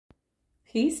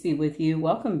Peace be with you.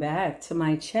 Welcome back to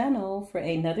my channel for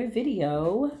another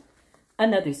video,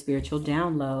 another spiritual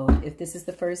download. If this is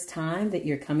the first time that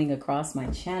you're coming across my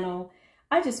channel,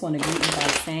 I just want to greet you by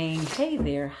saying, hey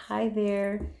there, hi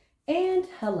there, and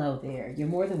hello there. You're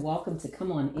more than welcome to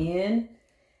come on in,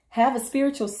 have a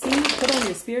spiritual seat, put on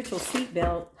your spiritual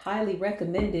seatbelt, highly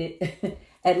recommended,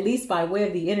 at least by way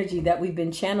of the energy that we've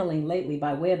been channeling lately,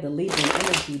 by way of the Libran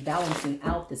energy, balancing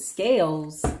out the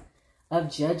scales of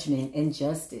judgment and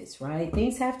justice, right?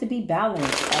 Things have to be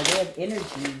balanced by way of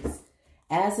energies.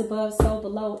 As above, so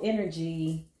below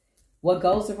energy. What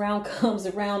goes around comes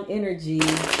around energy.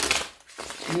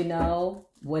 You know,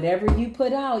 whatever you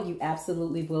put out, you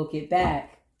absolutely will get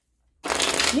back.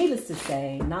 Needless to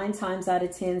say, 9 times out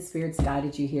of 10, spirits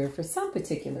guided you here for some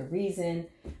particular reason.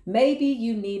 Maybe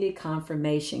you needed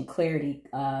confirmation, clarity.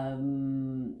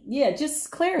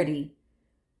 Just clarity.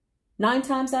 9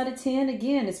 times out of 10,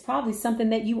 again, it's probably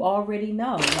something that you already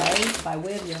know, right? By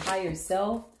way of your higher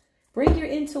self. Bring your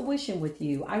intuition with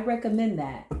you. I recommend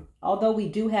that. Although we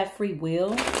do have free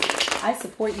will, I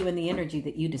support you in the energy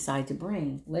that you decide to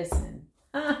bring. Listen,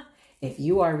 if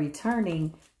you are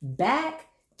returning back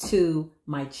to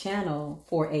my channel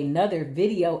for another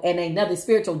video and another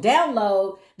spiritual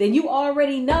download, then you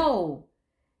already know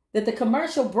that the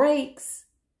commercial breaks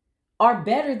are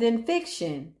better than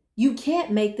fiction. You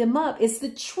can't make them up. It's the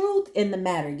truth in the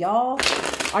matter, y'all.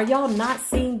 Are y'all not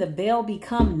seeing the veil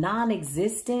become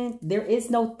non-existent? There is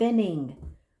no thinning.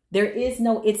 There is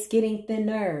no, it's getting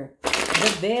thinner.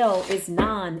 The veil is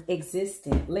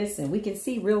non-existent. Listen, we can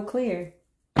see real clear.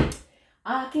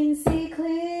 I can see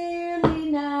clearly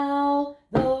now.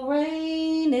 The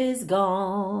rain is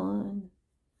gone.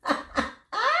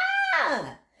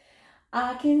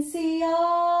 I can see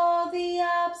all the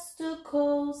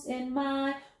obstacles in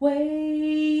my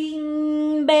way.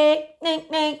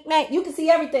 You can see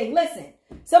everything. Listen,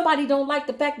 somebody don't like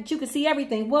the fact that you can see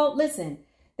everything. Well, listen,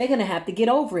 they're going to have to get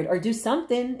over it or do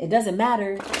something. It doesn't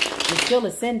matter. You're still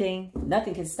ascending.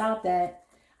 Nothing can stop that.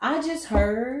 I just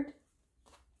heard,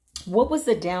 what was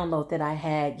the download that I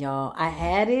had, y'all? I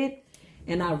had it.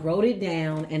 And I wrote it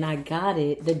down and I got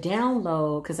it. The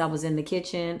download, because I was in the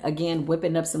kitchen, again,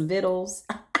 whipping up some vittles.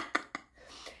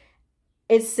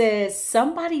 It says,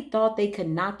 somebody thought they could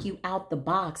knock you out the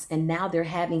box and now they're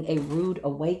having a rude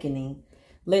awakening.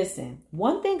 Listen,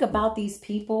 one thing about these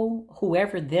people,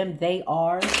 whoever they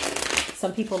are,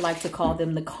 some people like to call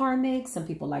them the karmic. Some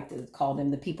people like to call them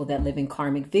the people that live in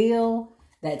Karmicville,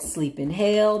 that sleep in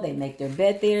hell. They make their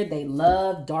bed there. They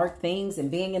love dark things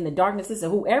and being in the darknesses. So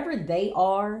whoever they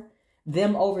are,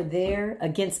 them over there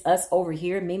against us over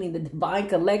here, meaning the divine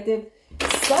collective,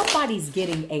 somebody's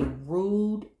getting a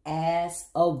rude ass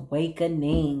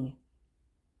awakening.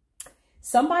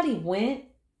 Somebody went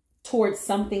towards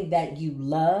something that you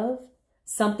love,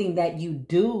 something that you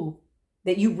do,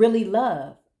 that you really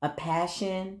love, a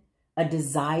passion, a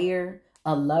desire,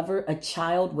 a lover, a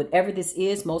child, whatever this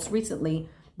is. Most recently,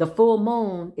 the full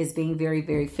moon is being very,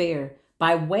 very fair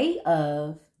by way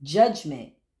of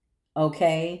judgment.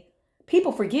 Okay.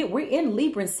 People forget we're in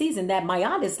Libra season. That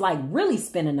Mayat is like really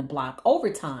spinning the block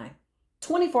overtime,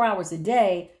 24 hours a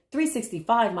day,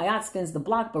 365. Mayat spins the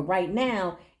block. But right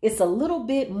now it's a little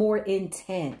bit more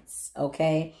intense.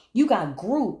 Okay. You got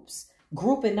groups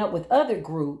grouping up with other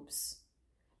groups,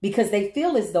 because they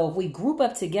feel as though if we group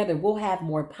up together, we'll have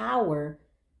more power.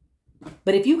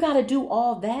 But if you got to do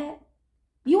all that,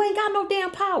 you ain't got no damn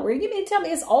power. You mean to tell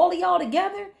me it's all of y'all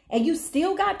together and you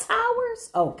still got towers?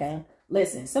 Okay.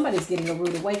 Listen, somebody's getting a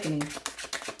rude awakening.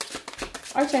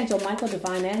 Archangel Michael,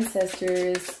 divine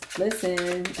ancestors,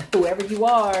 listen, whoever you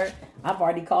are, I've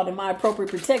already called in my appropriate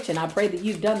protection. I pray that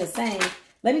you've done the same.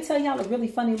 Let me tell y'all a really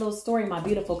funny little story, my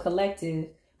beautiful collective,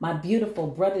 my beautiful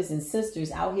brothers and sisters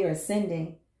out here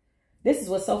ascending. This is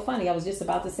what's so funny. I was just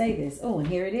about to say this. Oh, and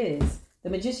here it is. The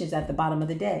magician's at the bottom of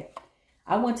the deck.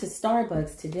 I went to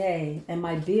Starbucks today and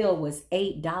my bill was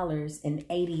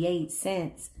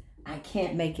 $8.88. I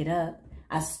can't make it up.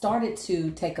 I started to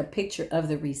take a picture of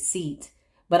the receipt,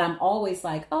 but I'm always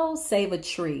like, oh, save a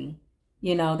tree.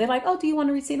 You know, they're like, oh, do you want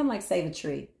a receipt? I'm like, save a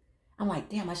tree. I'm like,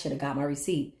 damn, I should have got my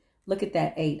receipt. Look at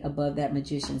that 8 above that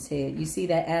magician's head. You see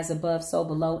that as above, so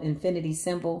below infinity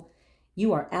symbol?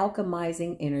 You are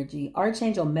alchemizing energy.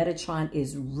 Archangel Metatron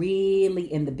is really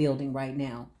in the building right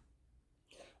now.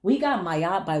 We got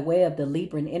Mayat by way of the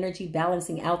Libran energy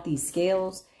balancing out these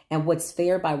scales and what's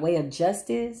fair by way of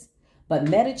justice. But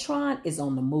Metatron is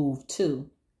on the move too.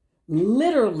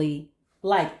 Literally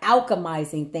like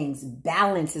alchemizing things.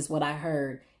 Balance is what I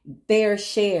heard. Fair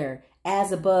share.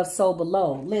 As above, so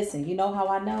below. Listen, you know how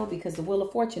I know? Because the Wheel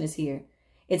of Fortune is here.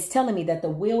 It's telling me that the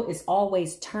wheel is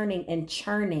always turning and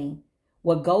churning.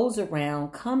 What goes around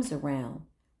comes around.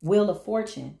 Wheel of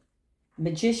Fortune.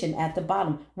 Magician at the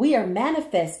bottom. We are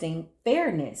manifesting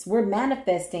fairness. We're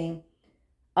manifesting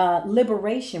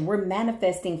liberation. We're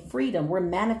manifesting freedom. We're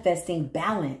manifesting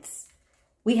balance.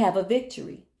 We have a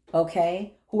victory.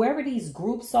 Okay. Whoever these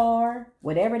groups are,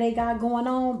 whatever they got going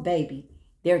on, baby,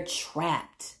 they're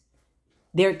trapped.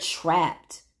 They're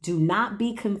trapped. Do not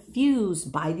be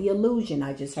confused by the illusion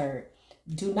I just heard.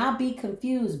 Do not be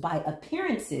confused by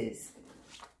appearances.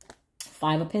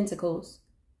 Five of Pentacles.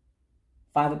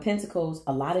 Five of Pentacles.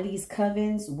 A lot of these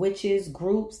covens, witches,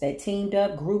 groups that teamed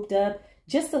up, grouped up.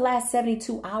 Just the last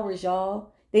 72 hours,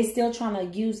 y'all. They still trying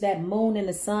to use that moon and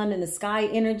the sun and the sky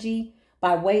energy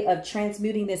by way of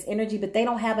transmuting this energy, but they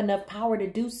don't have enough power to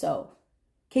do so.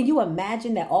 Can you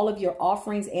imagine that all of your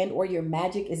offerings and or your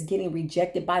magic is getting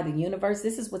rejected by the universe?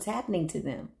 This is what's happening to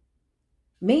them.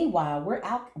 Meanwhile, we're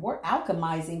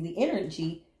alchemizing the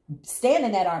energy,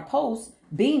 standing at our post,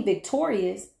 being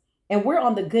victorious, and we're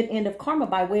on the good end of karma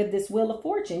by way of this Wheel of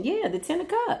Fortune. Yeah, the 10 of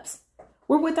Cups.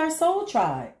 We're with our soul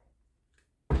tribe.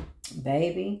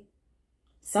 Baby,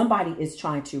 somebody is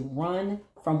trying to run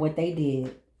from what they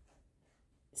did.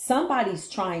 Somebody's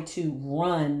trying to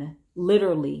run,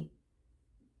 literally.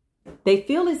 They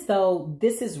feel as though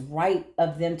this is right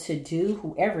of them to do,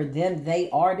 whoever they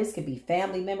are. This could be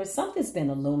family members. Something's been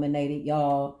illuminated,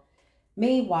 y'all.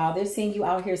 Meanwhile, they're seeing you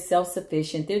out here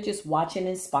self-sufficient. They're just watching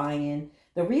and spying.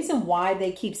 The reason why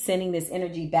they keep sending this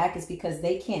energy back is because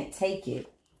they can't take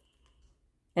it.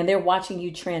 And they're watching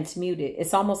you transmute it.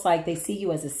 It's almost like they see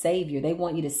you as a savior. They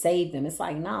want you to save them. It's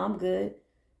like, nah, I'm good.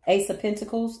 Ace of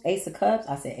Pentacles, Ace of Cups.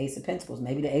 I said Ace of Pentacles.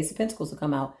 Maybe the Ace of Pentacles will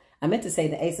come out. I meant to say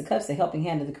the Ace of Cups, the helping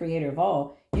hand of the creator of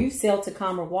all. You sail to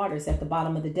calmer waters at the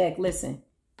bottom of the deck. Listen,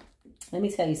 let me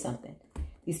tell you something.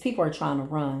 These people are trying to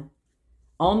run.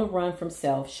 On the run from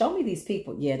self. Show me these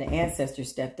people. Yeah, the ancestors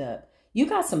stepped up. You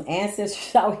got some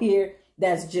ancestors out here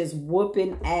that's just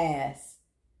whooping ass.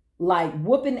 Like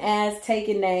whooping ass,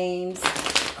 taking names,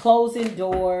 closing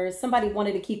doors. Somebody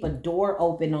wanted to keep a door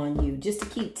open on you, just to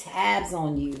keep tabs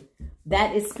on you.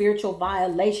 That is spiritual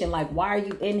violation. Like, why are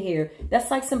you in here? That's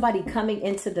like somebody coming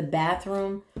into the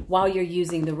bathroom while you're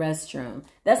using the restroom.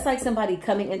 That's like somebody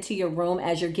coming into your room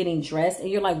as you're getting dressed and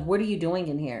you're like, what are you doing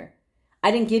in here?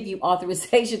 I didn't give you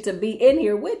authorization to be in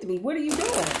here with me. What are you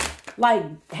doing?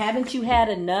 Like, haven't you had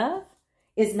enough?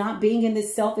 Is not being in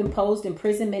this self-imposed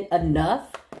imprisonment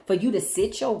enough for you to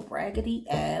sit your raggedy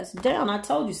ass down? I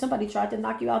told you, somebody tried to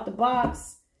knock you out the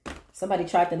box. Somebody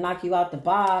tried to knock you out the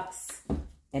box.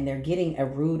 And they're getting a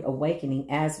rude awakening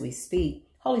as we speak.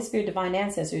 Holy Spirit, divine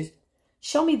ancestors,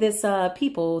 show me this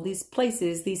people, these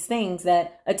places, these things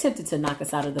that attempted to knock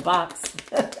us out of the box.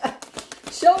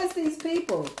 Show us these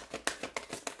people.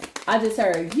 I just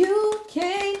heard, you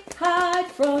can't hide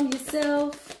from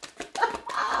yourself.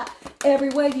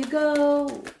 Everywhere you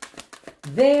go,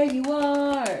 there you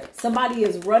are. Somebody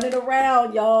is running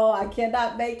around, y'all. I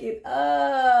cannot make it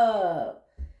up.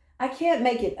 I can't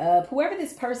make it up. Whoever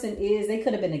this person is, they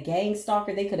could have been a gang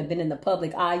stalker. They could have been in the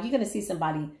public eye. You're going to see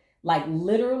somebody like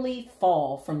literally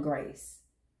fall from grace.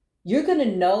 You're going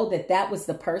to know that that was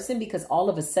the person because all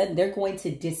of a sudden they're going to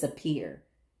disappear.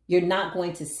 You're not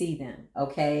going to see them.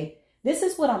 Okay. This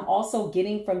is what I'm also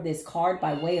getting from this card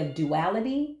by way of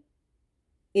duality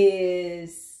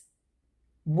is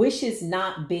wishes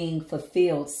not being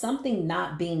fulfilled, something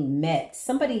not being met.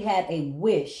 Somebody had a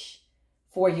wish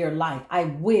for your life. I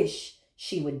wish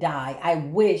she would die. I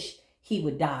wish he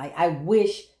would die. I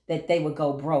wish that they would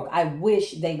go broke. I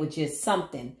wish they would just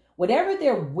something. Whatever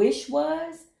their wish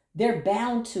was, they're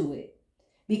bound to it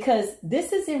because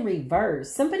this is in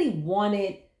reverse. Somebody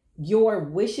wanted your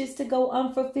wishes to go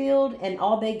unfulfilled and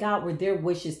all they got were their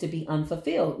wishes to be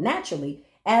unfulfilled. Naturally,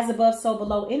 as above, so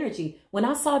below energy. When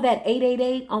I saw that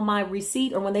 888 on my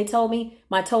receipt or when they told me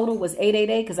my total was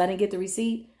 888 because I didn't get the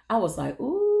receipt, I was like,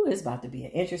 ooh, it's about to be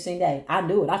an interesting day. I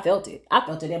knew it. I felt it. I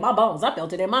felt it in my bones. I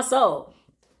felt it in my soul.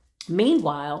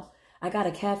 Meanwhile, I got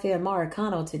a cafe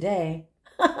Americano today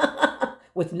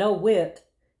with no whip,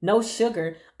 no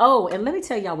sugar. Oh, and let me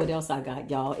tell y'all what else I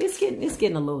got, y'all. It's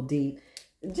getting a little deep.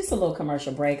 Just a little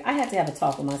commercial break. I had to have a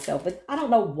talk with myself, but I don't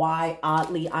know why,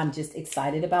 oddly, I'm just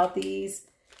excited about these.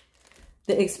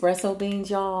 The espresso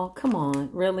beans, y'all. Come on,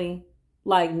 really?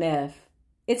 Like Neff.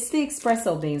 It's the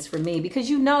espresso beans for me because,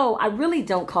 you know, I really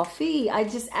don't coffee. I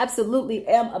just absolutely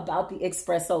am about the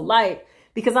espresso light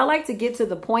because I like to get to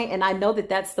the point and I know that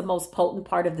that's the most potent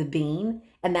part of the bean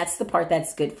and that's the part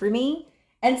that's good for me.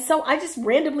 And so I just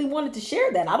randomly wanted to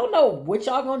share that. I don't know what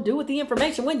y'all gonna do with the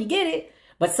information when you get it,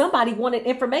 But somebody wanted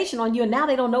information on you, and now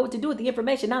they don't know what to do with the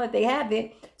information now that they have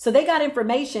it. So they got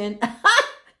information,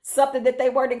 something that they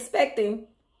weren't expecting,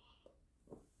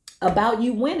 about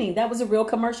you winning. That was a real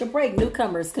commercial break.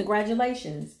 Newcomers,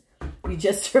 congratulations. You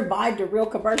just survived a real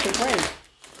commercial break.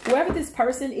 Whoever this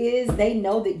person is, they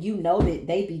know that you know that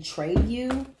they betrayed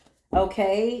you,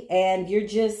 okay? And you're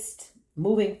just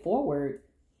moving forward.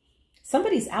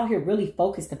 Somebody's out here really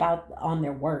focused on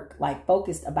their work, like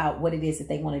focused about what it is that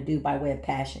they want to do by way of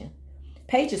passion.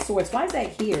 Page of Swords. Why is that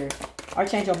here?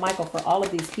 Archangel Michael, for all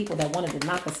of these people that wanted to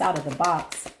knock us out of the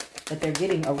box, that they're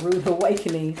getting a rude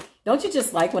awakening. Don't you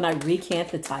just like when I recant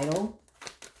the title?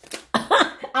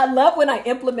 I love when I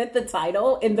implement the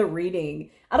title in the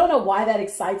reading. I don't know why that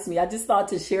excites me. I just thought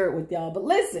to share it with y'all. But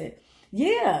listen,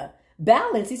 yeah,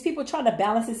 balance. These people are trying to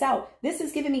balance this out. This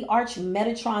is giving me Arch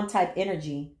Metatron type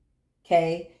energy.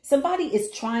 Okay, somebody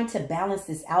is trying to balance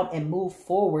this out and move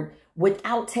forward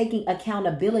without taking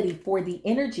accountability for the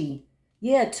energy.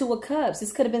 Yeah, Two of Cups.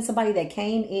 This could have been somebody that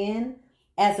came in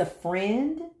as a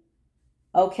friend.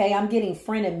 Okay, I'm getting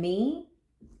friend of me.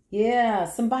 Yeah,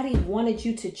 somebody wanted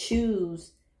you to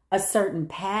choose a certain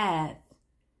path.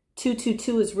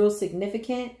 222 is real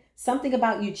significant. Something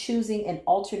about you choosing an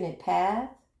alternate path.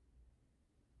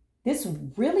 This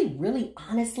really,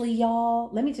 honestly, y'all,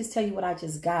 let me just tell you what I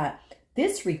just got.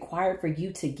 This required for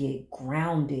you to get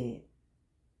grounded.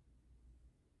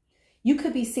 You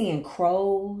could be seeing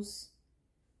crows.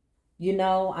 You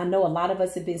know, I know a lot of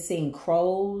us have been seeing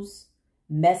crows.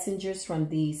 Messengers from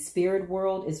the spirit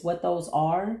world is what those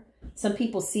are. Some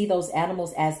people see those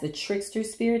animals as the trickster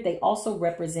spirit. They also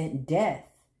represent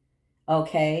death.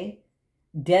 Okay.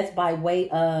 Death by way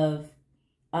of,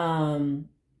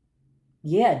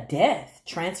 death,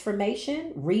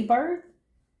 transformation, rebirth.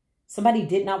 Somebody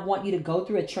did not want you to go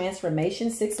through a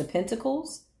transformation. Six of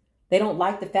Pentacles. They don't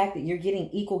like the fact that you're getting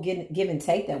equal give and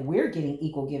take, that we're getting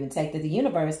equal give and take, that the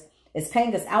universe is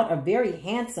paying us out a very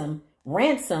handsome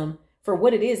ransom for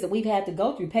what it is that we've had to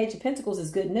go through. Page of Pentacles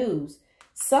is good news.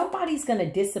 Somebody's going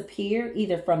to disappear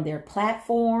either from their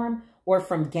platform or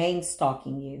from gang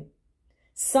stalking you.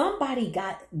 Somebody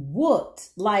got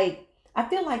whooped. Like, I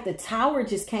feel like the tower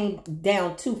just came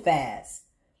down too fast.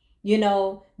 You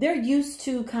know, they're used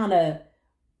to kind of,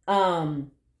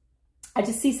 I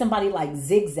just see somebody like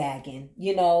zigzagging,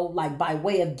 you know, like by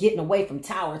way of getting away from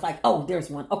towers. Like, oh,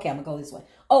 there's one. Okay, I'm gonna go this way.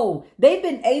 Oh, they've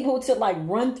been able to like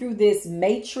run through this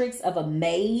matrix of a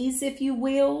maze, if you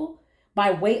will, by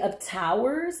way of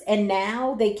towers. And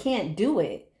now they can't do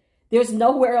it. There's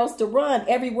nowhere else to run.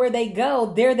 Everywhere they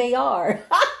go, there they are.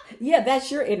 Yeah,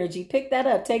 that's your energy. Pick that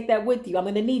up. Take that with you. I'm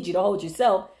going to need you to hold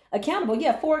yourself accountable.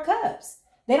 Yeah, Four of Cups.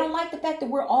 They don't like the fact that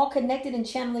we're all connected and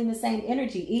channeling the same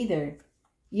energy either.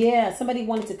 Yeah, somebody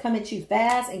wanted to come at you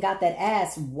fast and got that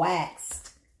ass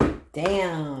waxed.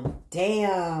 Damn.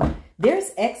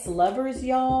 There's ex-lovers,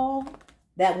 y'all,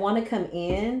 that want to come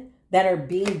in that are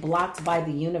being blocked by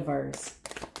the universe.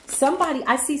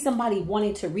 I see somebody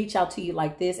wanting to reach out to you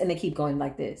like this, and they keep going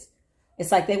like this.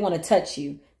 It's like they want to touch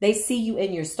you. They see you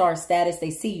in your star status.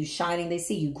 They see you shining. They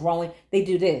see you growing. They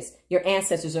do this. Your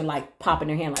ancestors are like popping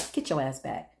their hand like, get your ass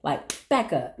back. Like,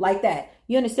 back up. Like that.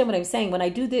 You understand what I'm saying? When I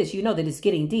do this, you know that it's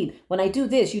getting deep. When I do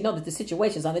this, you know that the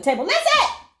situation's on the table. Listen!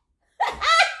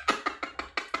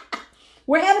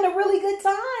 We're having a really good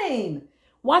time.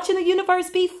 Watching the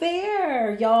universe be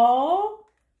fair, y'all.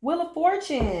 Wheel of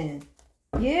Fortune.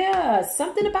 Yeah,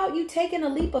 something about you taking a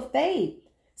leap of faith.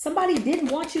 Somebody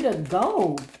didn't want you to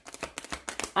go.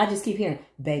 I just keep hearing,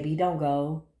 baby, don't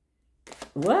go.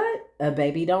 What?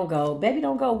 Baby, don't go. Baby,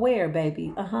 don't go where, baby?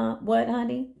 What,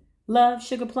 honey? Love,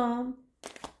 sugar plum,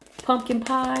 pumpkin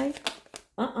pie?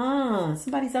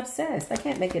 Somebody's obsessed. I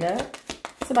can't make it up.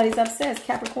 Somebody's obsessed.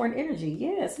 Capricorn energy.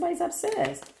 Yeah, somebody's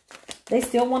obsessed. They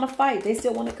still want to fight. They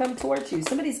still want to come towards you.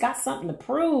 Somebody's got something to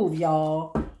prove,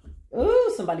 y'all.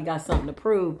 Ooh, somebody got something to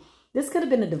prove. This could have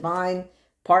been a divine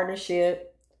partnership.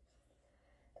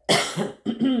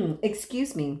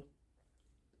 Excuse me.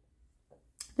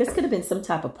 This could have been some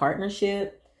type of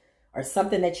partnership or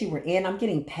something that you were in. I'm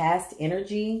getting past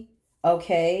energy.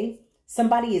 Okay.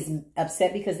 Somebody is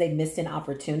upset because they missed an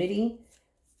opportunity.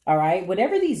 All right.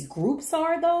 Whatever these groups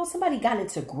are, though, somebody got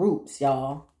into groups,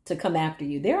 y'all, to come after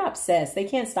you. They're obsessed. They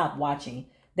can't stop watching.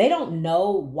 They don't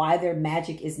know why their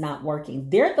magic is not working.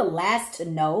 They're the last to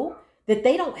know that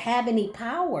they don't have any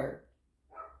power.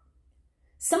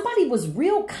 Somebody was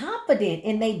real confident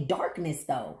in their darkness,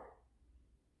 though.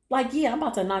 Like, yeah, I'm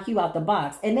about to knock you out the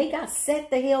box. And they got set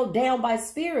the hell down by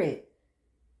spirit.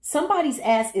 Somebody's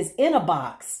ass is in a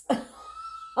box.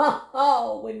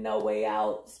 Oh, with no way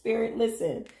out. Spirit,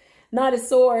 listen. Nine of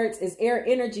Swords is air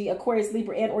energy. Aquarius,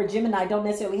 Libra, and or Gemini don't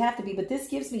necessarily have to be, but this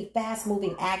gives me fast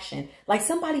moving action. Like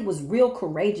somebody was real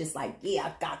courageous. Like, yeah,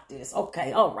 I got this.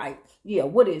 Okay. All right. Yeah.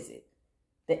 What is it?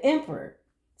 The Emperor.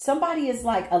 Somebody is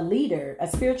like a leader, a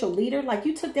spiritual leader. Like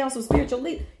you took down some spiritual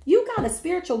leader. You got a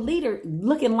spiritual leader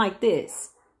looking like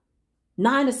this.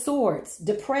 Nine of Swords,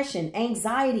 depression,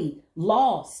 anxiety,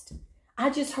 lost. I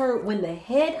just heard when the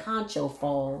head honcho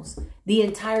falls, the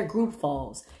entire group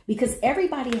falls, because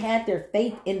everybody had their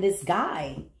faith in this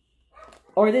guy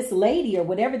or this lady or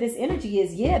whatever this energy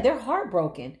is. Yeah, they're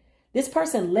heartbroken. This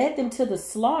person led them to the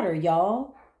slaughter,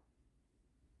 y'all.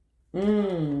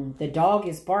 The dog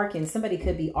is barking. Somebody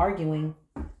could be arguing.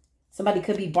 Somebody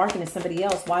could be barking at somebody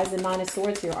else. Why is the Nine of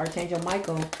Swords here? Archangel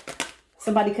Michael.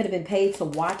 Somebody could have been paid to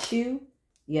watch you.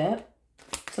 Yep.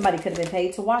 Somebody could have been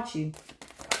paid to watch you.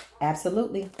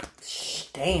 Absolutely.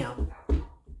 Damn.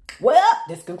 Well,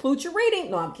 this concludes your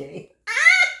reading. No, I'm kidding.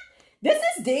 This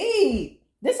is deep.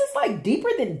 This is like deeper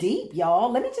than deep, y'all.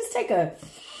 Let me just take a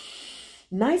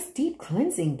nice deep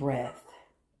cleansing breath.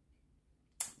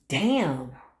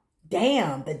 Damn.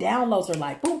 Damn, the downloads are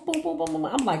like boom, boom, boom, boom, boom.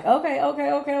 I'm like,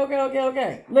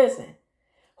 okay. Listen,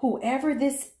 whoever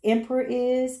this Emperor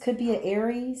is, could be an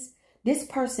Aries. This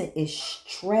person is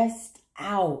stressed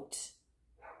out.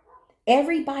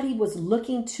 Everybody was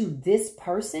looking to this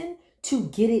person to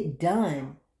get it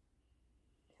done.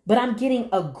 But I'm getting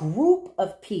a group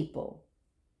of people.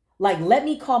 Like, let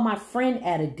me call my friend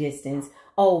at a distance.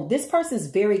 Oh, this person's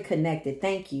very connected.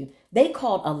 Thank you. They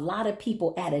called a lot of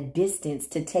people at a distance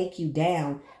to take you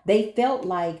down. They felt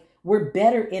like we're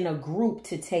better in a group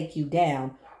to take you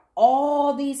down.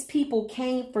 All these people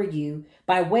came for you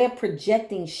by way of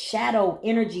projecting shadow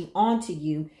energy onto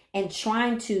you and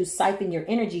trying to siphon your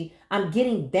energy. I'm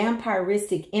getting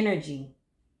vampiristic energy.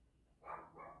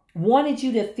 Wanted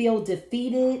you to feel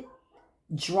defeated,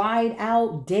 dried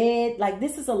out, dead. Like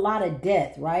this is a lot of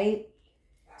death, right?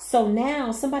 So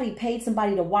now somebody paid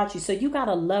somebody to watch you. So you got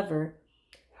a lover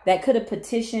that could have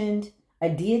petitioned a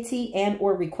deity and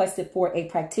or requested for a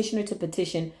practitioner to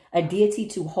petition a deity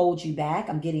to hold you back.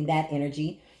 I'm getting that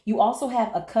energy. You also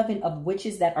have a coven of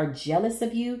witches that are jealous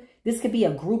of you. This could be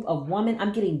a group of women.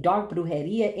 I'm getting dark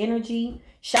brujeria energy.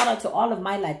 Shout out to all of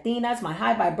my Latinas, my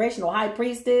high vibrational high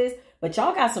priestess. But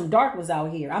y'all got some dark ones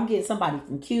out here. I'm getting somebody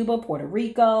from Cuba, Puerto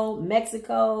Rico,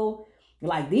 Mexico.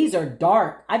 Like, these are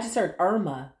dark. I just heard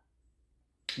Irma.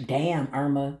 Damn,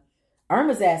 Irma.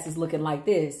 Irma's ass is looking like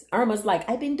this. Irma's like,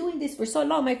 I've been doing this for so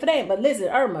long, my friend. But listen,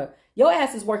 Irma, your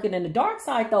ass is working in the dark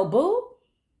side, though, boo.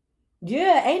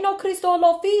 Yeah, ain't no Cristo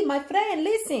lo fi, my friend.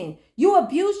 Listen, you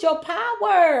abused your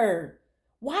power.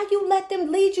 Why you let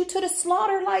them lead you to the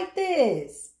slaughter like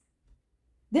this?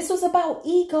 This was about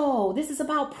ego. This is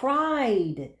about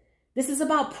pride. This is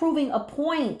about proving a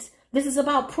point. This is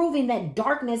about proving that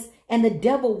darkness and the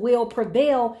devil will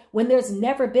prevail when there's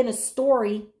never been a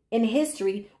story in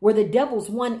history where the devil's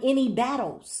won any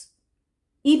battles.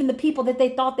 Even the people that they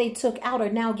thought they took out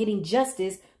are now getting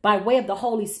justice by way of the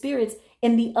Holy Spirits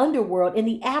in the underworld, in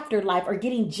the afterlife, are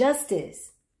getting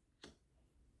justice.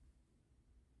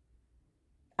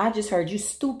 I just heard, you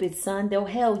stupid son. They'll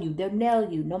hell you. They'll nail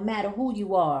you no matter who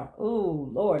you are. Oh,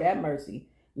 Lord, have mercy.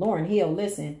 Lauren Hill,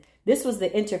 listen. This was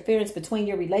the interference between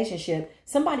your relationship.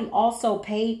 Somebody also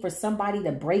paid for somebody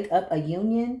to break up a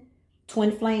union.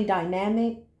 Twin flame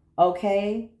dynamic.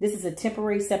 Okay. This is a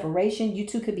temporary separation. You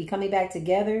two could be coming back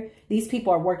together. These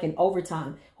people are working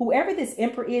overtime. Whoever this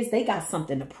Emperor is, they got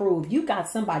something to prove. You got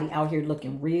somebody out here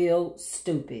looking real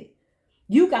stupid.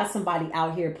 You got somebody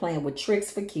out here playing with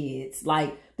tricks for kids.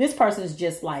 Like, this person is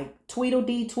just like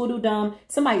Tweedledee, Tweedledum.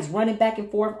 Somebody's running back and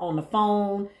forth on the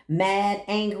phone, mad,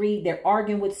 angry. They're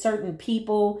arguing with certain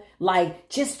people. Like,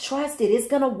 just trust it. It's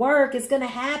going to work. It's going to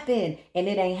happen. And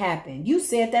it ain't happened. You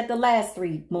said that the last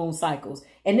 3 moon cycles.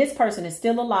 And this person is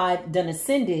still alive, done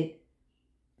ascended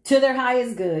to their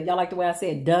highest good. Y'all like the way I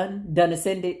said done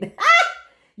ascended?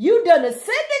 You done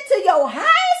ascended to your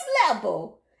highest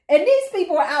level. And these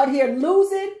people are out here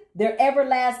losing their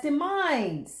everlasting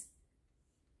minds.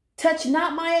 Touch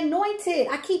not my anointed.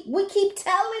 We keep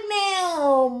telling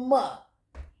them.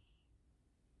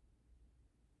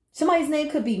 Somebody's name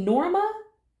could be Norma.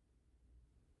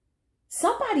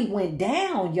 Somebody went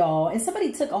down, y'all. And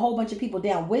somebody took a whole bunch of people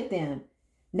down with them.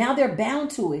 Now they're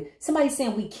bound to it. Somebody's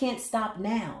saying we can't stop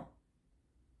now.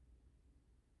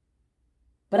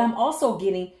 But I'm also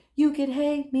getting, you can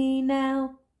hate me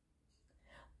now,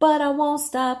 but I won't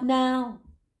stop now.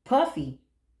 Puffy.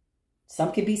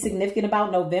 Some could be significant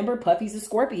about November. Puffy's a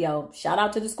Scorpio. Shout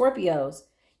out to the Scorpios.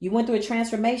 You went through a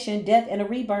transformation, death, and a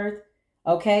rebirth.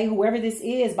 Okay, whoever this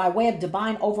is, by way of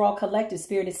divine overall collective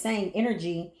spirit is saying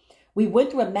energy. We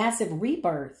went through a massive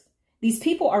rebirth. These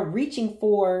people are reaching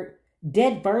for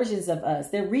dead versions of us.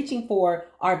 They're reaching for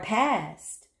our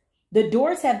past. The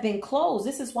doors have been closed.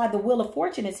 This is why the Wheel of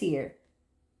Fortune is here.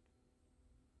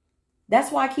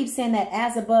 That's why I keep saying that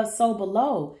as above, so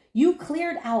below. You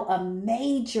cleared out a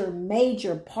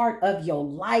major part of your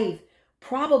life,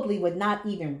 probably with not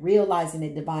even realizing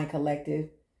it, Divine Collective.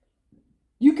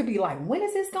 You could be like, when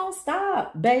is this going to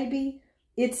stop, baby?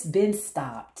 It's been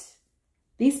stopped.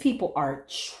 These people are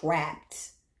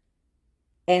trapped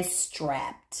and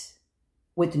strapped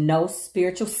with no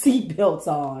spiritual seatbelts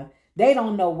on. They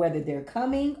don't know whether they're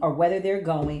coming or whether they're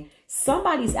going.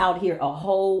 Somebody's out here a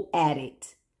whole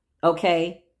addict.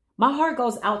 Okay. My heart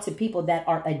goes out to people that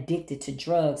are addicted to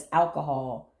drugs,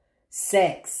 alcohol,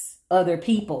 sex, other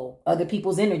people, other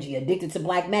people's energy, addicted to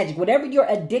black magic, whatever your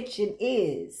addiction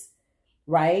is,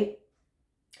 right?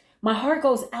 My heart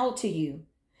goes out to you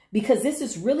because this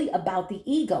is really about the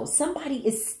ego. Somebody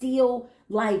is still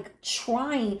like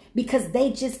trying because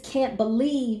they just can't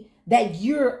believe that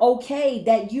you're okay,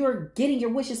 that you're getting your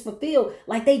wishes fulfilled.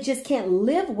 Like they just can't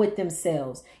live with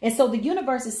themselves. And so the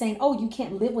universe is saying, oh, you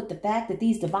can't live with the fact that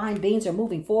these divine beings are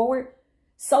moving forward.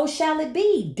 So shall it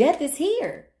be. Death is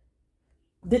here.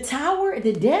 The tower,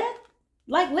 the death,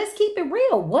 like, let's keep it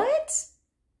real. What?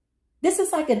 This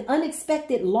is like an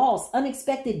unexpected loss,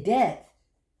 unexpected death.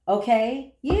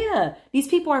 Okay. Yeah. These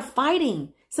people are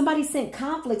fighting. Somebody sent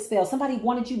conflict spells. Somebody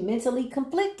wanted you mentally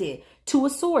conflicted. Two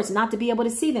of Swords, not to be able to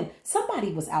see them.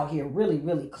 Somebody was out here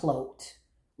really cloaked.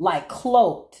 Like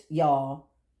cloaked, y'all.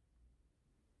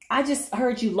 I just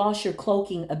heard you lost your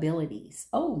cloaking abilities.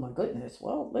 Oh my goodness.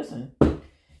 Well, listen,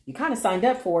 you kind of signed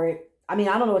up for it. I mean,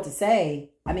 I don't know what to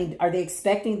say. I mean, are they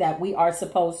expecting that we are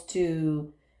supposed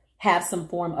to have some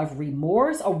form of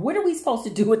remorse? Or what are we supposed to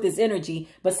do with this energy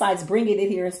besides bringing it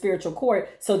here in spiritual court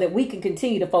so that we can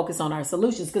continue to focus on our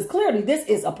solutions? Because clearly this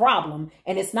is a problem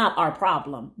and it's not our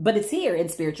problem, but it's here in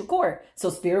spiritual court. So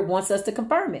spirit wants us to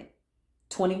confirm it.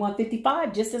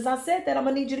 2155, just as I said that, I'm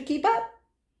going to need you to keep up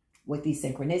with these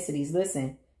synchronicities.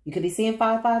 Listen, you could be seeing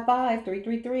 555,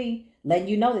 333, letting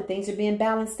you know that things are being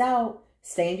balanced out.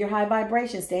 Stay in your high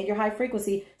vibration. Stay in your high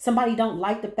frequency. Somebody don't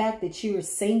like the fact that you're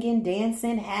singing,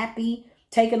 dancing, happy,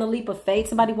 taking a leap of faith.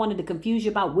 Somebody wanted to confuse you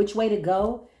about which way to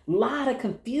go. A lot of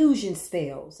confusion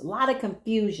spells. A lot of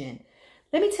confusion.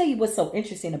 Let me tell you what's so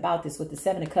interesting about this with the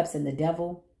Seven of Cups and the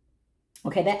Devil.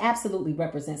 Okay, that absolutely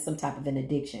represents some type of an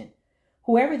addiction.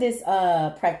 Whoever this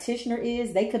practitioner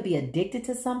is, they could be addicted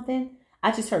to something.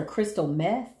 I just heard crystal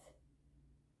meth.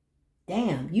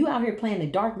 Damn, you out here playing the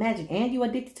dark magic and you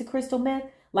addicted to crystal meth?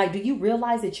 Like, do you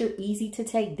realize that you're easy to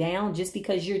take down just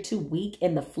because you're too weak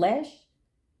in the flesh?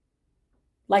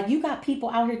 Like, you got people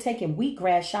out here taking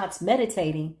wheatgrass shots,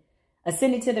 meditating,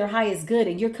 ascending to their highest good,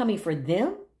 and you're coming for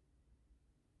them?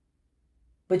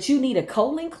 But you need a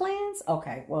colon cleanse?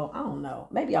 Okay, well, I don't know.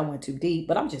 Maybe I went too deep,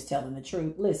 but I'm just telling the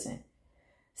truth. Listen,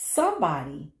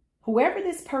 somebody, whoever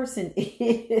this person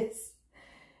is,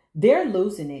 they're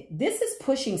losing it. This is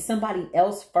pushing somebody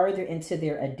else further into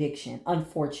their addiction,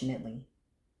 unfortunately.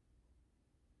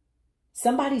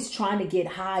 Somebody's trying to get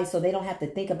high so they don't have to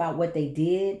think about what they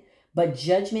did. But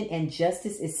judgment and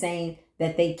justice is saying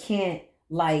that they can't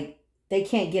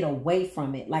get away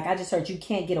from it. Like I just heard, you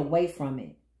can't get away from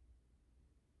it.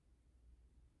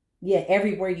 Yeah,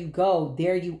 everywhere you go,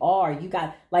 there you are. You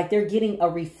got, like, they're getting a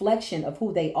reflection of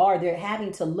who they are. They're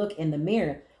having to look in the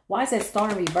mirror. Why is that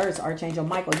star in reverse, Archangel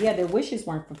Michael? Yeah, their wishes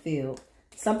weren't fulfilled.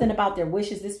 Something about their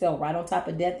wishes. This fell right on top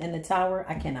of death in the tower.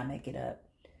 I cannot make it up.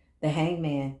 The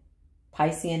Hangman.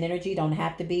 Piscean energy don't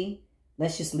have to be.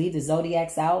 Let's just leave the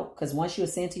zodiacs out. Because once you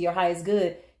ascend to your highest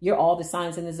good, you're all the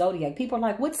signs in the zodiac. People are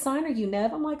like, what sign are you,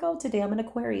 Nev? I'm like, oh, today I'm an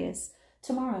Aquarius.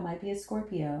 Tomorrow I might be a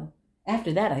Scorpio.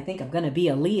 After that, I think I'm going to be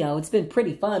a Leo. It's been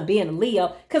pretty fun being a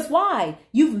Leo. Because why?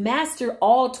 You've mastered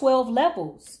all 12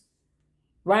 levels.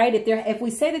 Right? If we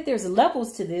say that there's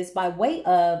levels to this by way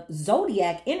of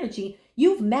zodiac energy,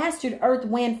 you've mastered earth,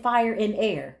 wind, fire, and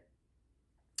air.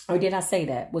 Or did I say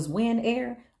that? Was wind,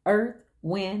 air, earth,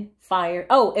 wind, fire,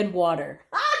 oh, and water.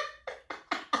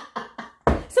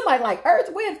 Somebody like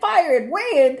earth, wind, fire, and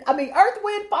wind. I mean, earth,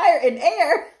 wind, fire, and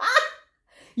air.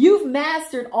 You've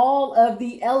mastered all of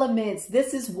the elements.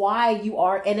 This is why you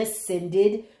are an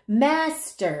ascended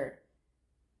master.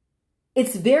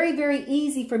 It's very, very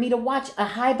easy for me to watch a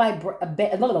high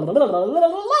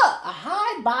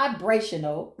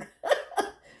vibrational,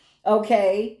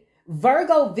 okay,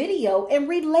 Virgo video and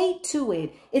relate to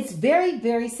it. It's very,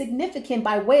 very significant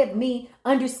by way of me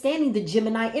understanding the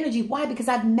Gemini energy. Why? Because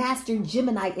I've mastered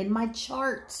Gemini in my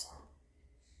chart.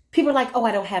 People are like, oh,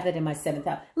 I don't have that in my seventh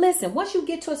house. Listen, once you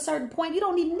get to a certain point, you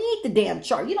don't even need the damn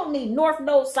chart. You don't need north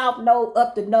node, south node,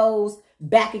 up the nose,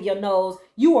 back of your nose.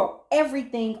 You are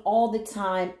everything all the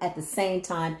time at the same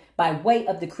time by way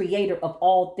of the creator of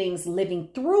all things living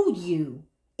through you,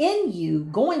 in you,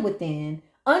 going within,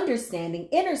 understanding,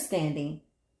 understanding,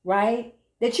 right?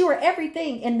 That you are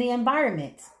everything in the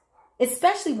environment,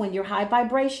 especially when you're high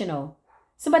vibrational.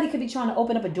 Somebody could be trying to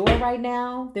open up a door right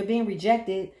now. They're being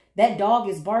rejected. That dog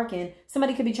is barking.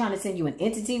 Somebody could be trying to send you an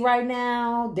entity right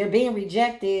now. They're being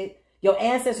rejected. Your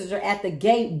ancestors are at the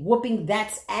gate whooping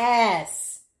that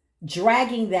ass,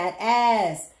 dragging that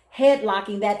ass,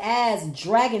 headlocking that ass,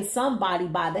 dragging somebody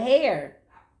by the hair.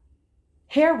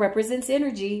 Hair represents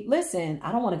energy. Listen,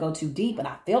 I don't want to go too deep, but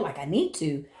I feel like I need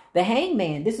to. The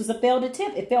hangman, this was a failed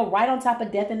attempt. It fell right on top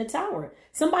of death in the tower.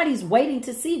 Somebody's waiting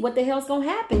to see what the hell's going to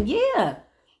happen. Yeah.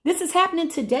 This is happening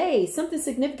today. Something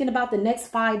significant about the next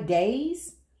 5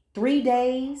 days, 3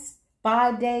 days,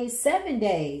 5 days, 7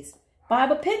 days.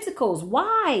 5 of Pentacles.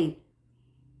 Why?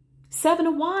 7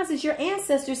 of Wands is your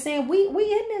ancestors saying, we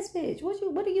in this bitch.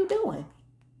 What are you doing?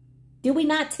 Did we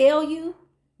not tell you?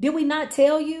 Did we not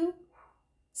tell you?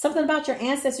 Something about your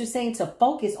ancestors saying to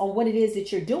focus on what it is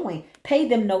that you're doing. Pay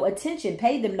them no attention.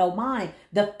 Pay them no mind.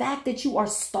 The fact that you are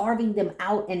starving them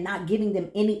out and not giving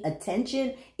them any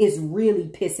attention is really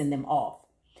pissing them off.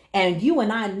 And you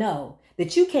and I know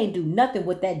that you can't do nothing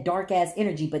with that dark ass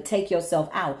energy but take yourself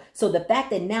out. So the fact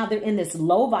that now they're in this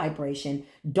low vibration,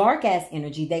 dark ass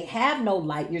energy, they have no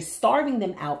light. You're starving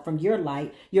them out from your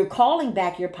light. You're calling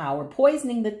back your power,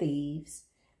 poisoning the thieves.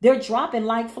 They're dropping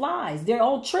like flies. They're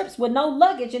on trips with no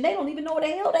luggage and they don't even know where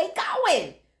the hell they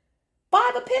going.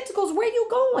 5 of Pentacles, where you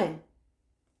going?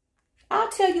 I'll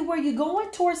tell you where you're going,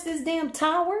 towards this damn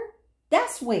tower.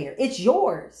 That's where. It's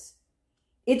yours.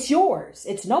 It's yours.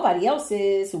 It's nobody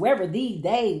else's. Whoever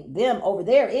them over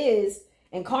there is.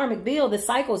 In karmic bill, the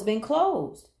cycle's been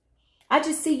closed. I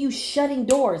just see you shutting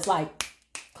doors like,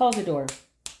 close the door.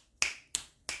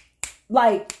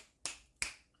 Like,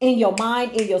 in your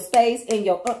mind, in your space, in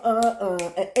your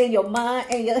in your mind,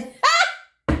 in your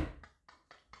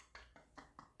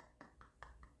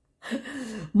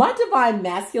my divine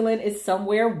masculine is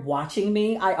somewhere watching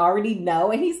me. I already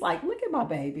know. And he's like, look at my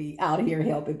baby out here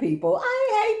helping people.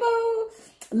 Hey, boo.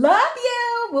 Love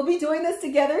you. We'll be doing this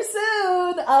together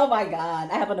soon. Oh my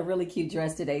God. I have on a really cute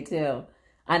dress today too.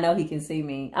 I know he can see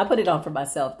me. I put it on for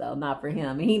myself though, not for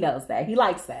him. And he knows that. He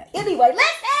likes that. Anyway,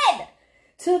 listen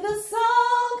to the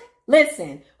song.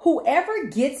 Listen, whoever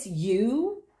gets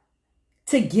you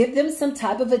to give them some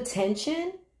type of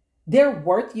attention, they're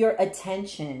worth your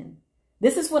attention.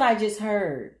 This is what I just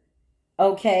heard.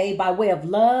 Okay, by way of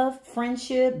love,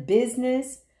 friendship,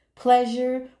 business,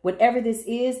 pleasure, whatever this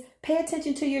is, pay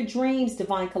attention to your dreams,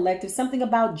 Divine Collective. Something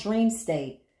about dream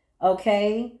state.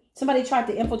 Okay, somebody tried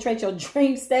to infiltrate your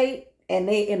dream state and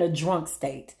they in a drunk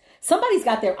state. Somebody's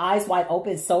got their eyes wide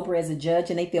open, sober as a judge,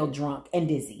 and they feel drunk and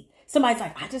dizzy. Somebody's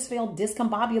like, I just feel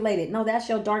discombobulated. No, that's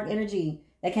your dark energy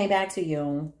that came back to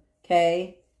you.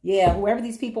 Okay. Yeah. Whoever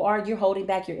these people are, you're holding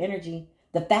back your energy.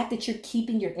 The fact that you're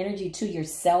keeping your energy to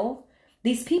yourself,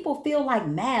 these people feel like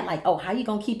mad. Like, oh, how you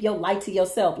going to keep your light to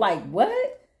yourself? Like,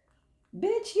 what?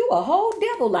 Bitch, you a whole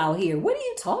devil out here. What are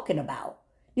you talking about?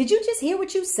 Did you just hear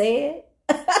what you said?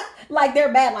 Like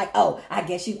they're mad. Like, oh, I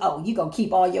guess you going to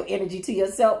keep all your energy to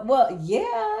yourself. Well,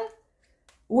 yeah.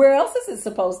 Where else is it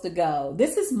supposed to go?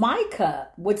 This is my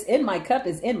cup. What's in my cup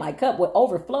is in my cup. What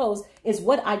overflows is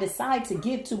what I decide to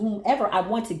give to whomever I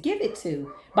want to give it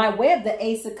to by way of the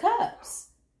Ace of Cups,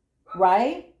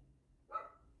 right?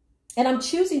 And I'm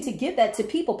choosing to give that to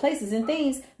people, places, and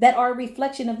things that are a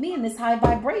reflection of me in this high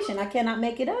vibration. I cannot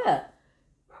make it up.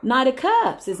 Knight of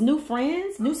Cups is new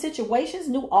friends, new situations,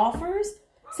 new offers.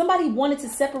 Somebody wanted to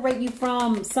separate you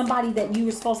from somebody that you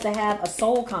were supposed to have a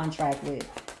soul contract with.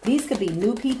 These could be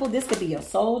new people. This could be your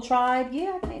soul tribe.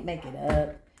 Yeah, I can't make it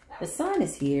up. The sun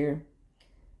is here.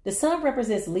 The sun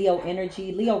represents Leo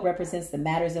energy. Leo represents the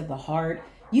matters of the heart.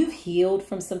 You've healed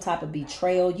from some type of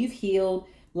betrayal. You've healed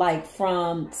like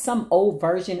from some old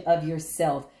version of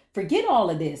yourself. Forget all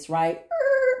of this, right?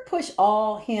 Push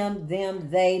all him, them,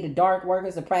 they, the dark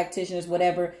workers, the practitioners,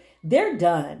 whatever. They're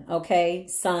done, okay,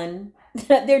 son?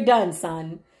 They're done,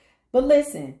 son. But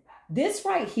listen, this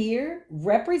right here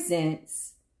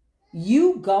represents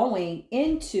you going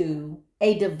into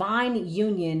a divine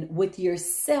union with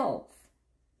yourself.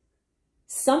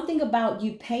 Something about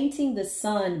you painting the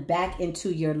sun back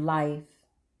into your life.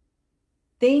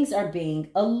 Things are being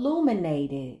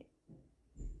illuminated.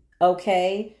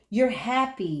 Okay? You're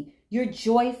happy. You're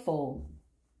joyful.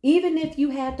 Even if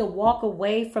you had to walk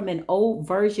away from an old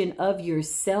version of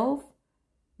yourself,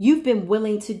 You've been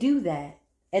willing to do that.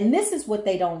 And this is what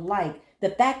they don't like. The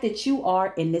fact that you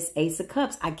are in this Ace of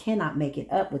Cups. I cannot make it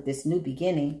up with this new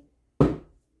beginning.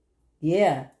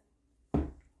 Yeah.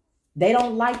 They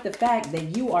don't like the fact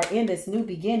that you are in this new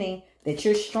beginning, that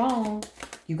you're strong.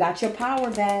 You got your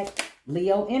power back.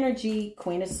 Leo energy,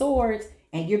 Queen of Swords.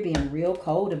 And you're being real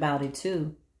cold about it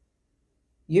too.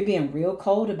 You're being real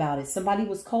cold about it. Somebody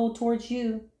was cold towards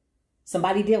you.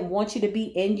 Somebody didn't want you to be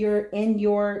in your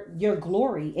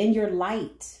glory, in your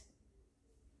light,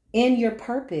 in your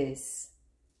purpose.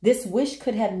 This wish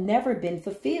could have never been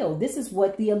fulfilled. This is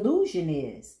what the illusion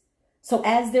is. So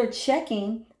as they're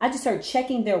checking, I just heard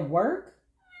checking their work.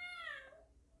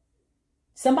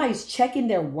 Somebody's checking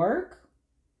their work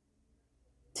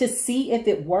to see if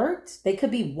it worked. They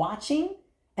could be watching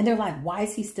and they're like, why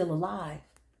is he still alive?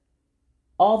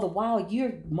 All the while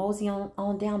you're moseying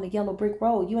on down the yellow brick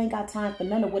road. You ain't got time for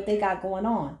none of what they got going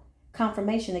on.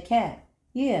 Confirmation of cat.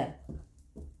 Yeah.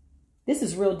 This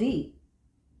is real deep.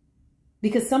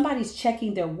 Because somebody's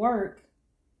checking their work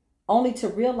only to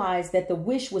realize that the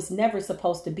wish was never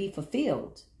supposed to be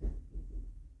fulfilled.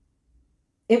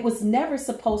 It was never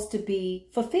supposed to be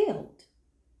fulfilled.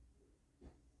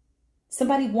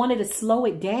 Somebody wanted to slow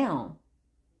it down.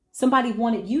 Somebody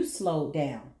wanted you slowed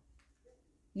down.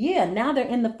 Yeah, now they're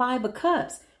in the Five of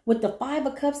Cups. With the Five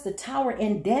of Cups, the Tower,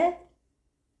 and Death.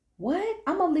 What?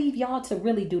 I'm going to leave y'all to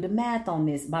really do the math on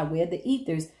this by way of the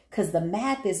ethers. Because the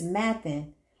math is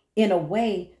mathing in a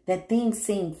way that things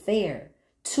seem fair.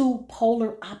 Two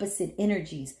polar opposite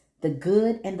energies. The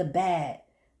good and the bad.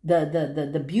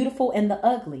 The beautiful and the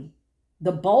ugly.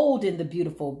 The bold and the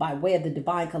beautiful by way of the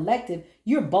divine collective.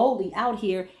 You're boldly out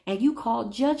here and you call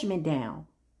judgment down.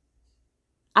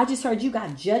 I just heard you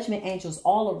got judgment angels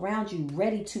all around you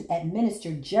ready to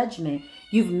administer judgment.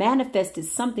 You've manifested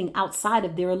something outside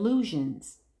of their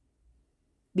illusions.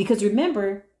 Because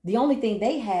remember, the only thing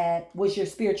they had was your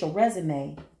spiritual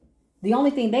resume. The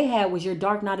only thing they had was your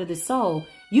dark night of the soul.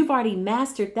 You've already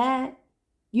mastered that.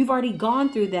 You've already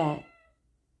gone through that.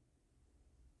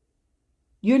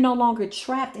 You're no longer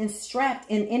trapped and strapped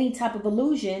in any type of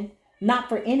illusion. Not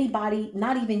for anybody,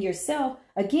 not even yourself.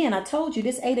 Again, I told you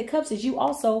this Eight of Cups is you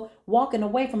also walking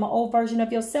away from an old version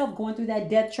of yourself, going through that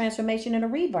death, transformation, and a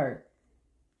rebirth.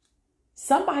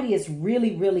 Somebody is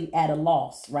really, really at a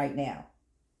loss right now.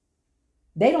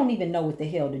 They don't even know what the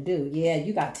hell to do. Yeah,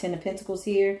 you got 10 of Pentacles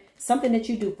here. Something that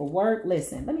you do for work.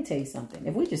 Listen, let me tell you something.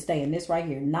 If we just stay in this right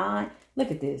here, 9,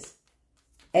 look at this.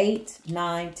 8,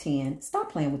 9, 10.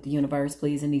 Stop playing with the universe,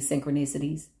 please, in these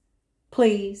synchronicities.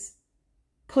 Please.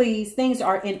 Please, things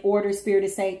are in order, Spirit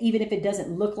is saying. Even if it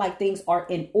doesn't look like things are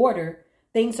in order,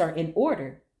 things are in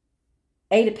order.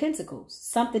 8 of Pentacles,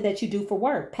 something that you do for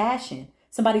work, passion.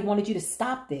 Somebody wanted you to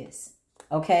stop this,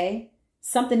 okay?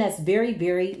 Something that's very,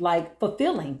 very like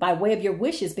fulfilling by way of your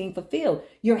wishes being fulfilled.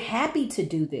 You're happy to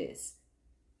do this.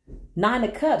 9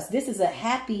 of Cups, this is a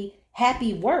happy,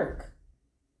 happy work.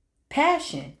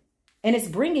 Passion. And it's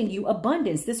bringing you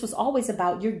abundance. This was always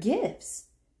about your gifts,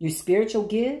 your spiritual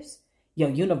gifts, your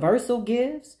universal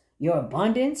gifts, your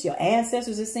abundance. Your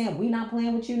ancestors are saying, we not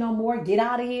playing with you no more. Get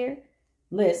out of here.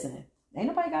 Listen, ain't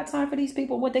nobody got time for these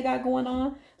people, what they got going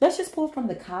on. Let's just pull from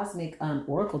the Cosmic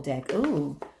Oracle deck.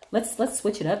 Ooh, let's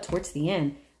switch it up towards the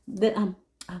end. This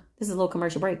is a little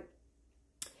commercial break.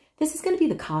 This is going to be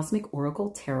the Cosmic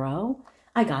Oracle Tarot.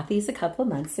 I got these a couple of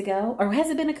months ago. Or has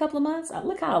it been a couple of months?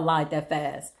 Look how I lied that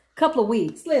fast. Couple of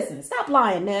weeks. Listen, stop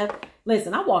lying, Nev.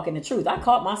 Listen, I walk in the truth. I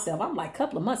caught myself. I'm like,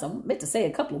 couple of months. I meant to say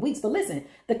a couple of weeks. But listen,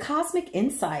 the Cosmic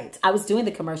Insights. I was doing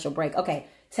the commercial break. Okay,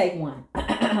 take one.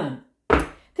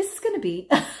 This is going to be...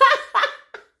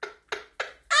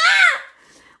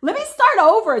 Let me start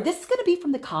over. This is going to be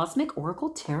from the Cosmic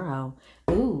Oracle Tarot.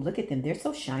 Ooh, look at them. They're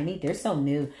so shiny. They're so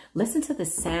new. Listen to the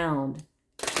sound.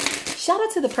 Shout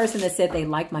out to the person that said they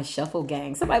like my shuffle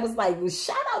gang. Somebody was like, well,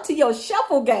 shout out to your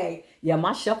shuffle gang. Yeah,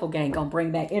 my shuffle gang gonna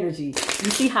bring back energy. You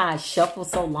see how I shuffle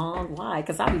so long? Why?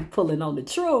 Because I be pulling on the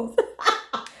truth.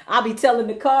 I be telling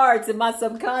the cards in my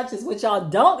subconscious. What y'all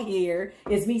don't hear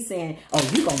is me saying,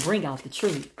 oh, you gonna bring out the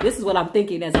truth. This is what I'm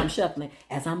thinking as I'm shuffling.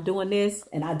 As I'm doing this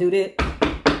and I do this,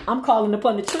 I'm calling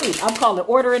upon the truth. I'm calling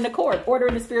order in the court, order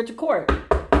in the spiritual court.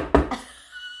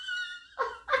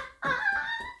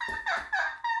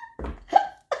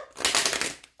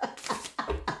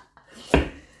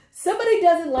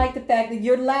 Doesn't like the fact that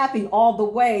you're laughing all the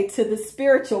way to the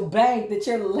spiritual bank, that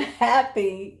you're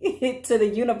laughing to the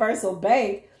universal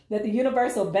bank, that the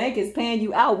universal bank is paying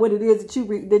you out what it is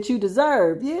that you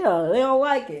deserve. Yeah, they don't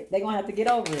like it. They're going to have to get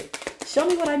over it. Show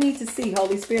me what I need to see,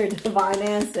 Holy Spirit, divine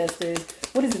ancestors.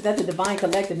 What is it that the divine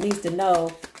collective needs to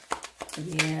know?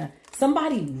 Yeah,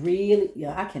 Somebody really,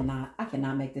 yeah, I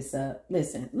cannot make this up.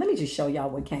 Listen, let me just show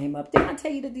y'all what came up. Didn't I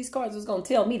tell you that these cards was going to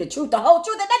tell me the truth, the whole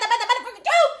truth, the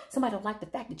truth? Somebody don't like the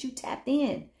fact that you tapped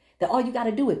in, that all you got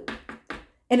to do is,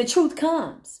 and the truth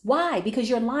comes. Why? Because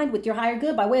you're aligned with your higher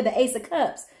good by way of the Ace of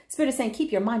Cups. Spirit is saying,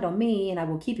 keep your mind on me and I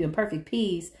will keep you in perfect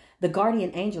peace. The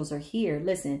guardian angels are here.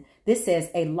 Listen, this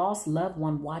says a lost loved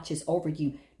one watches over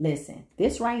you. Listen,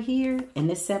 this right here and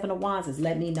this Seven of Wands is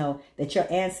letting me know that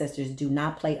your ancestors do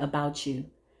not play about you.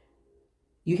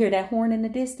 You hear that horn in the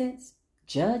distance?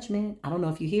 Judgment. I don't know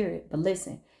if you hear it, but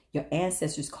listen, your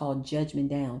ancestors called judgment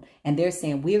down and they're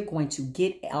saying we're going to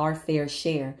get our fair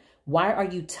share. Why are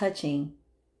you touching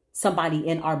somebody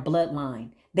in our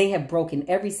bloodline? They have broken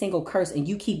every single curse and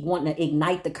you keep wanting to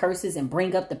ignite the curses and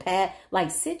bring up the past.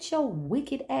 Like, sit your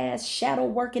wicked ass, shadow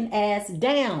working ass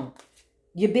down.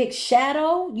 You big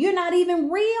shadow, you're not even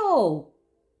real.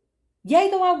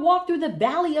 Yea, though I walk through the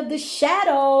valley of the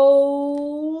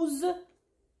shadows.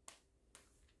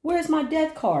 Where's my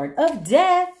death card? Of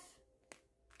death.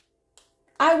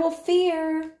 I will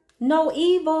fear no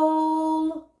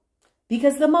evil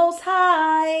because the Most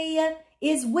High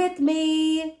is with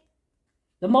me.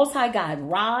 The Most High God,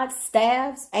 rods,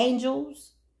 staffs,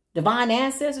 angels, divine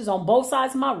ancestors on both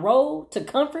sides of my road to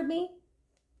comfort me.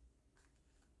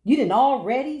 You didn't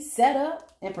already set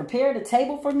up and prepare the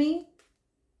table for me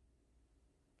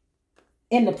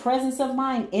in the presence of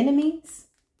mine enemies.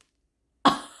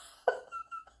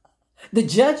 The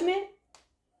judgment,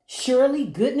 surely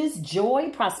goodness,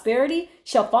 joy, prosperity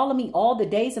shall follow me all the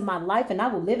days of my life, and I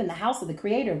will live in the house of the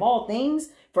Creator of all things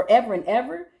forever and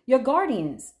ever. Your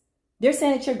guardians. They're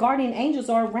saying that your guardian angels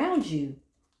are around you.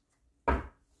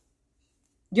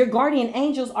 Your guardian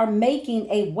angels are making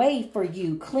a way for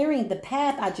you, clearing the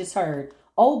path. I just heard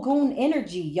Ogun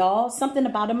energy, y'all. Something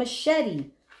about a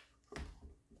machete.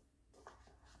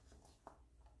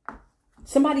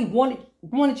 Somebody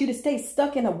wanted you to stay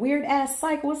stuck in a weird ass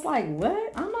cycle. It's like,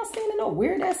 what? I'm not staying in no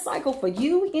weird ass cycle for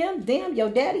you, him, them, your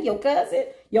daddy, your cousin,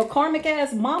 your karmic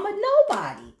ass mama,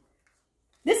 nobody.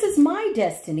 This is my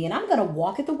destiny, and I'm going to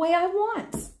walk it the way I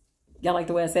want. Y'all like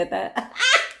the way I said that?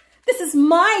 This is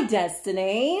my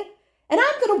destiny, and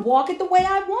I'm going to walk it the way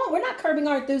I want. We're not curbing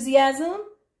our enthusiasm.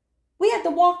 We have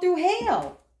to walk through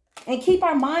hell and keep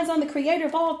our minds on the Creator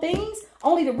of all things,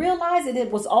 only to realize that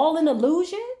it was all an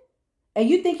illusion. And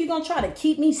you think you're going to try to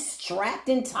keep me strapped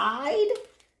and tied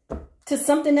to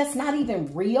something that's not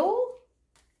even real?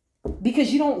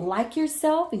 Because you don't like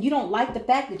yourself and you don't like the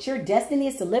fact that your destiny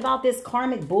is to live out this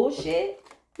karmic bullshit?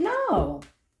 No.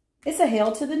 It's a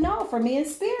hell to the no for me in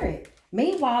spirit.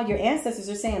 Meanwhile, your ancestors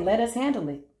are saying, let us handle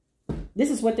it. This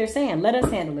is what they're saying. Let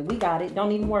us handle it. We got it.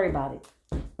 Don't even worry about it.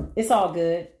 It's all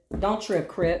good. Don't trip,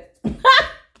 Crip.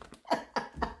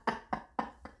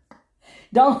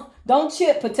 Don't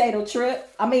chip, potato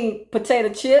trip. I mean, potato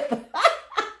chip.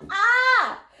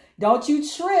 Don't you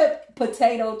trip,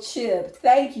 potato chip.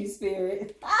 Thank you,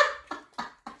 Spirit.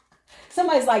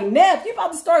 Somebody's like, Neff, you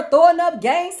about to start throwing up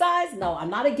gang signs? No, I'm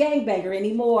not a gangbanger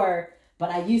anymore. But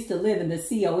I used to live in the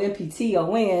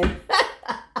COMPTON.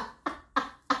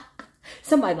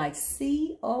 Somebody like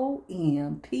COMPTO.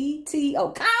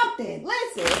 Compton,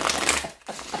 listen.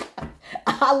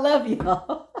 I love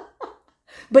y'all.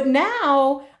 But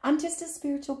now, I'm just a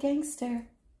spiritual gangster.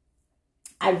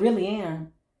 I really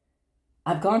am.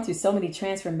 I've gone through so many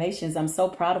transformations. I'm so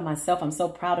proud of myself. I'm so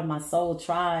proud of my soul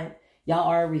tribe. Y'all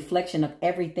are a reflection of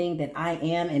everything that I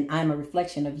am, and I'm a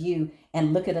reflection of you.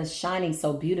 And look at us shining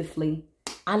so beautifully.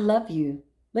 I love you.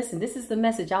 Listen, this is the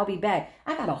message. I'll be back.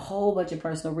 I got a whole bunch of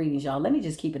personal readings, y'all. Let me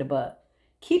just keep it a buck.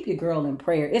 Keep your girl in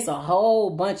prayer. It's a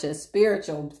whole bunch of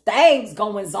spiritual things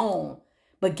going on.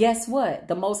 But guess what?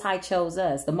 The Most High chose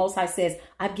us. The Most High says,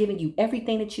 I've given you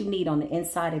everything that you need on the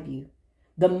inside of you.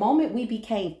 The moment we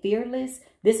became fearless,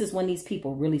 this is when these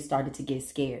people really started to get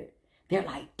scared. They're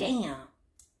like, damn,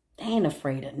 they ain't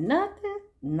afraid of nothing.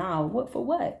 No, what for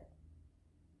what?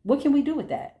 What can we do with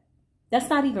that? That's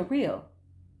not even real.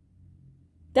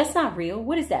 That's not real.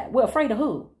 What is that? We're afraid of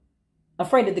who?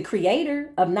 Afraid of the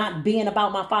Creator, of not being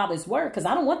about my Father's word, because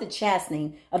I don't want the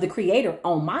chastening of the Creator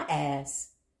on my ass.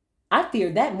 I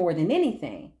fear that more than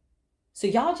anything. So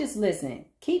y'all just listen.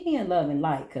 Keep me in love and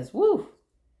light, because woo,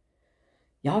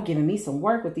 y'all giving me some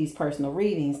work with these personal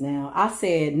readings now. I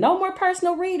said, no more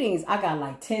personal readings. I got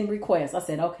like 10 requests. I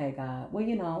said, okay, God. Well,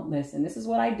 you know, listen, this is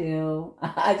what I do.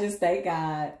 I just thank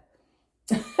God.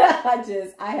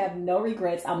 I have no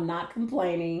regrets. I'm not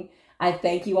complaining. I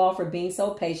thank you all for being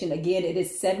so patient. Again, it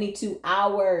is 72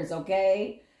 hours,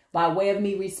 okay? By way of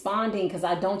me responding, because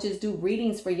I don't just do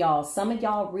readings for y'all. Some of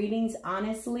y'all readings,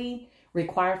 honestly,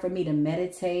 require for me to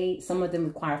meditate. Some of them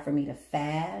require for me to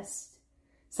fast.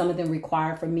 Some of them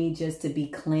require for me just to be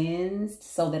cleansed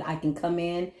so that I can come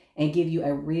in and give you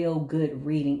a real good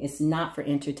reading. It's not for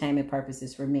entertainment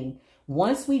purposes for me.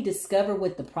 Once we discover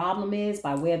what the problem is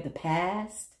by way of the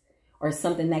past or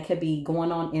something that could be going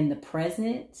on in the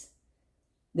present,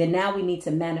 then now we need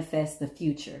to manifest the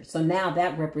future. So now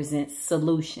that represents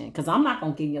solution, because I'm not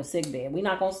going to get in your sick bed. We're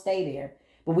not going to stay there.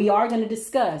 But we are going to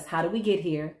discuss, how do we get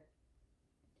here?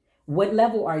 What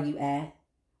level are you at?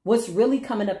 What's really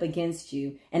coming up against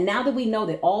you? And now that we know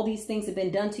that all these things have been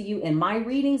done to you in my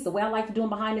readings, the way I like to do them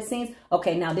behind the scenes,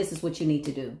 okay, now this is what you need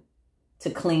to do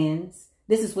to cleanse.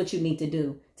 This is what you need to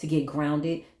do to get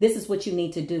grounded. This is what you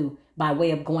need to do by way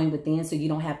of going within so you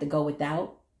don't have to go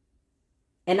without.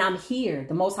 And I'm here.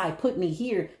 The Most High put me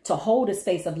here to hold a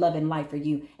space of love and light for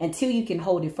you until you can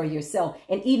hold it for yourself.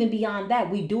 And even beyond that,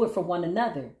 we do it for one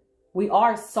another. We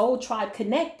are soul tribe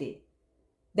connected.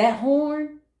 That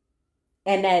horn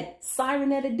and that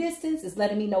siren at a distance is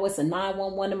letting me know it's a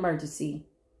 911 emergency.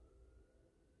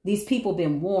 These people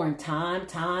been warned time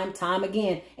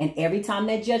again. And every time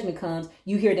that judgment comes,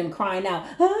 you hear them crying out,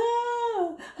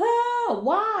 ah, ah,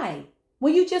 why?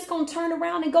 Well, you just going to turn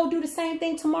around and go do the same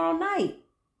thing tomorrow night.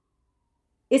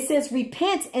 It says,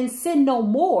 repent and sin no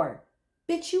more.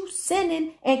 Bitch, you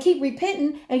sinning and keep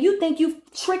repenting and you think you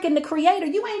tricking the creator.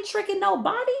 You ain't tricking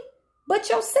nobody but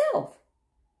yourself.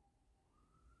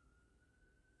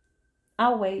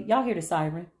 I'll wait. Y'all hear the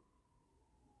siren.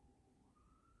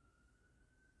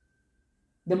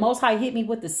 The Most High hit me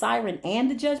with the siren and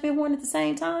the judgment horn at the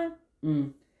same time.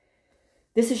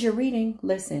 This is your reading.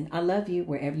 Listen, I love you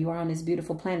wherever you are on this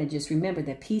beautiful planet. Just remember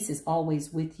that peace is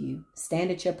always with you. Stand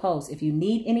at your post. If you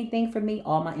need anything from me,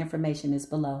 all my information is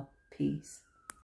below. Peace.